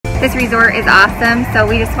This resort is awesome, so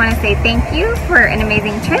we just want to say thank you for an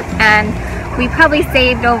amazing trip, and we probably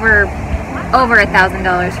saved over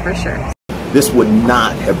 $1,000 for sure. This would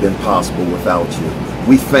not have been possible without you.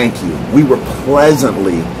 We thank you. We were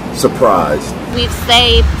pleasantly surprised. We've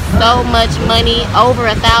saved so much money, over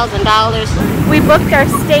 $1,000. We booked our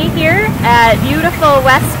stay here at beautiful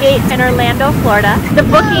Westgate in Orlando, Florida. The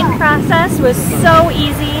booking process was so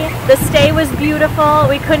easy. The stay was beautiful.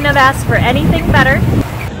 We couldn't have asked for anything better.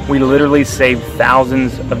 We literally saved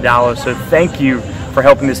thousands of dollars, so thank you for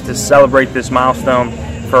helping us to celebrate this milestone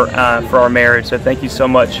for our marriage. So thank you so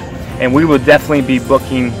much, and we will definitely be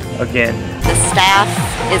booking again. The staff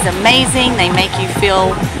is amazing. They make you feel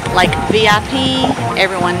like VIP.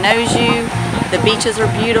 Everyone knows you. The beaches are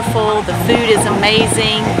beautiful. The food is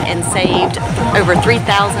amazing, and saved over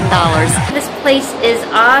 $3,000. This place is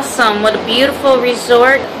awesome. What a beautiful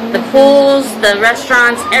resort. The pools, the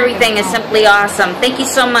restaurants, everything is simply awesome. Thank you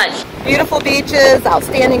so much. Beautiful beaches,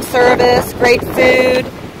 outstanding service, great food.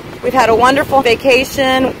 We've had a wonderful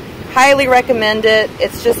vacation. Highly recommend it.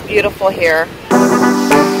 It's just beautiful here.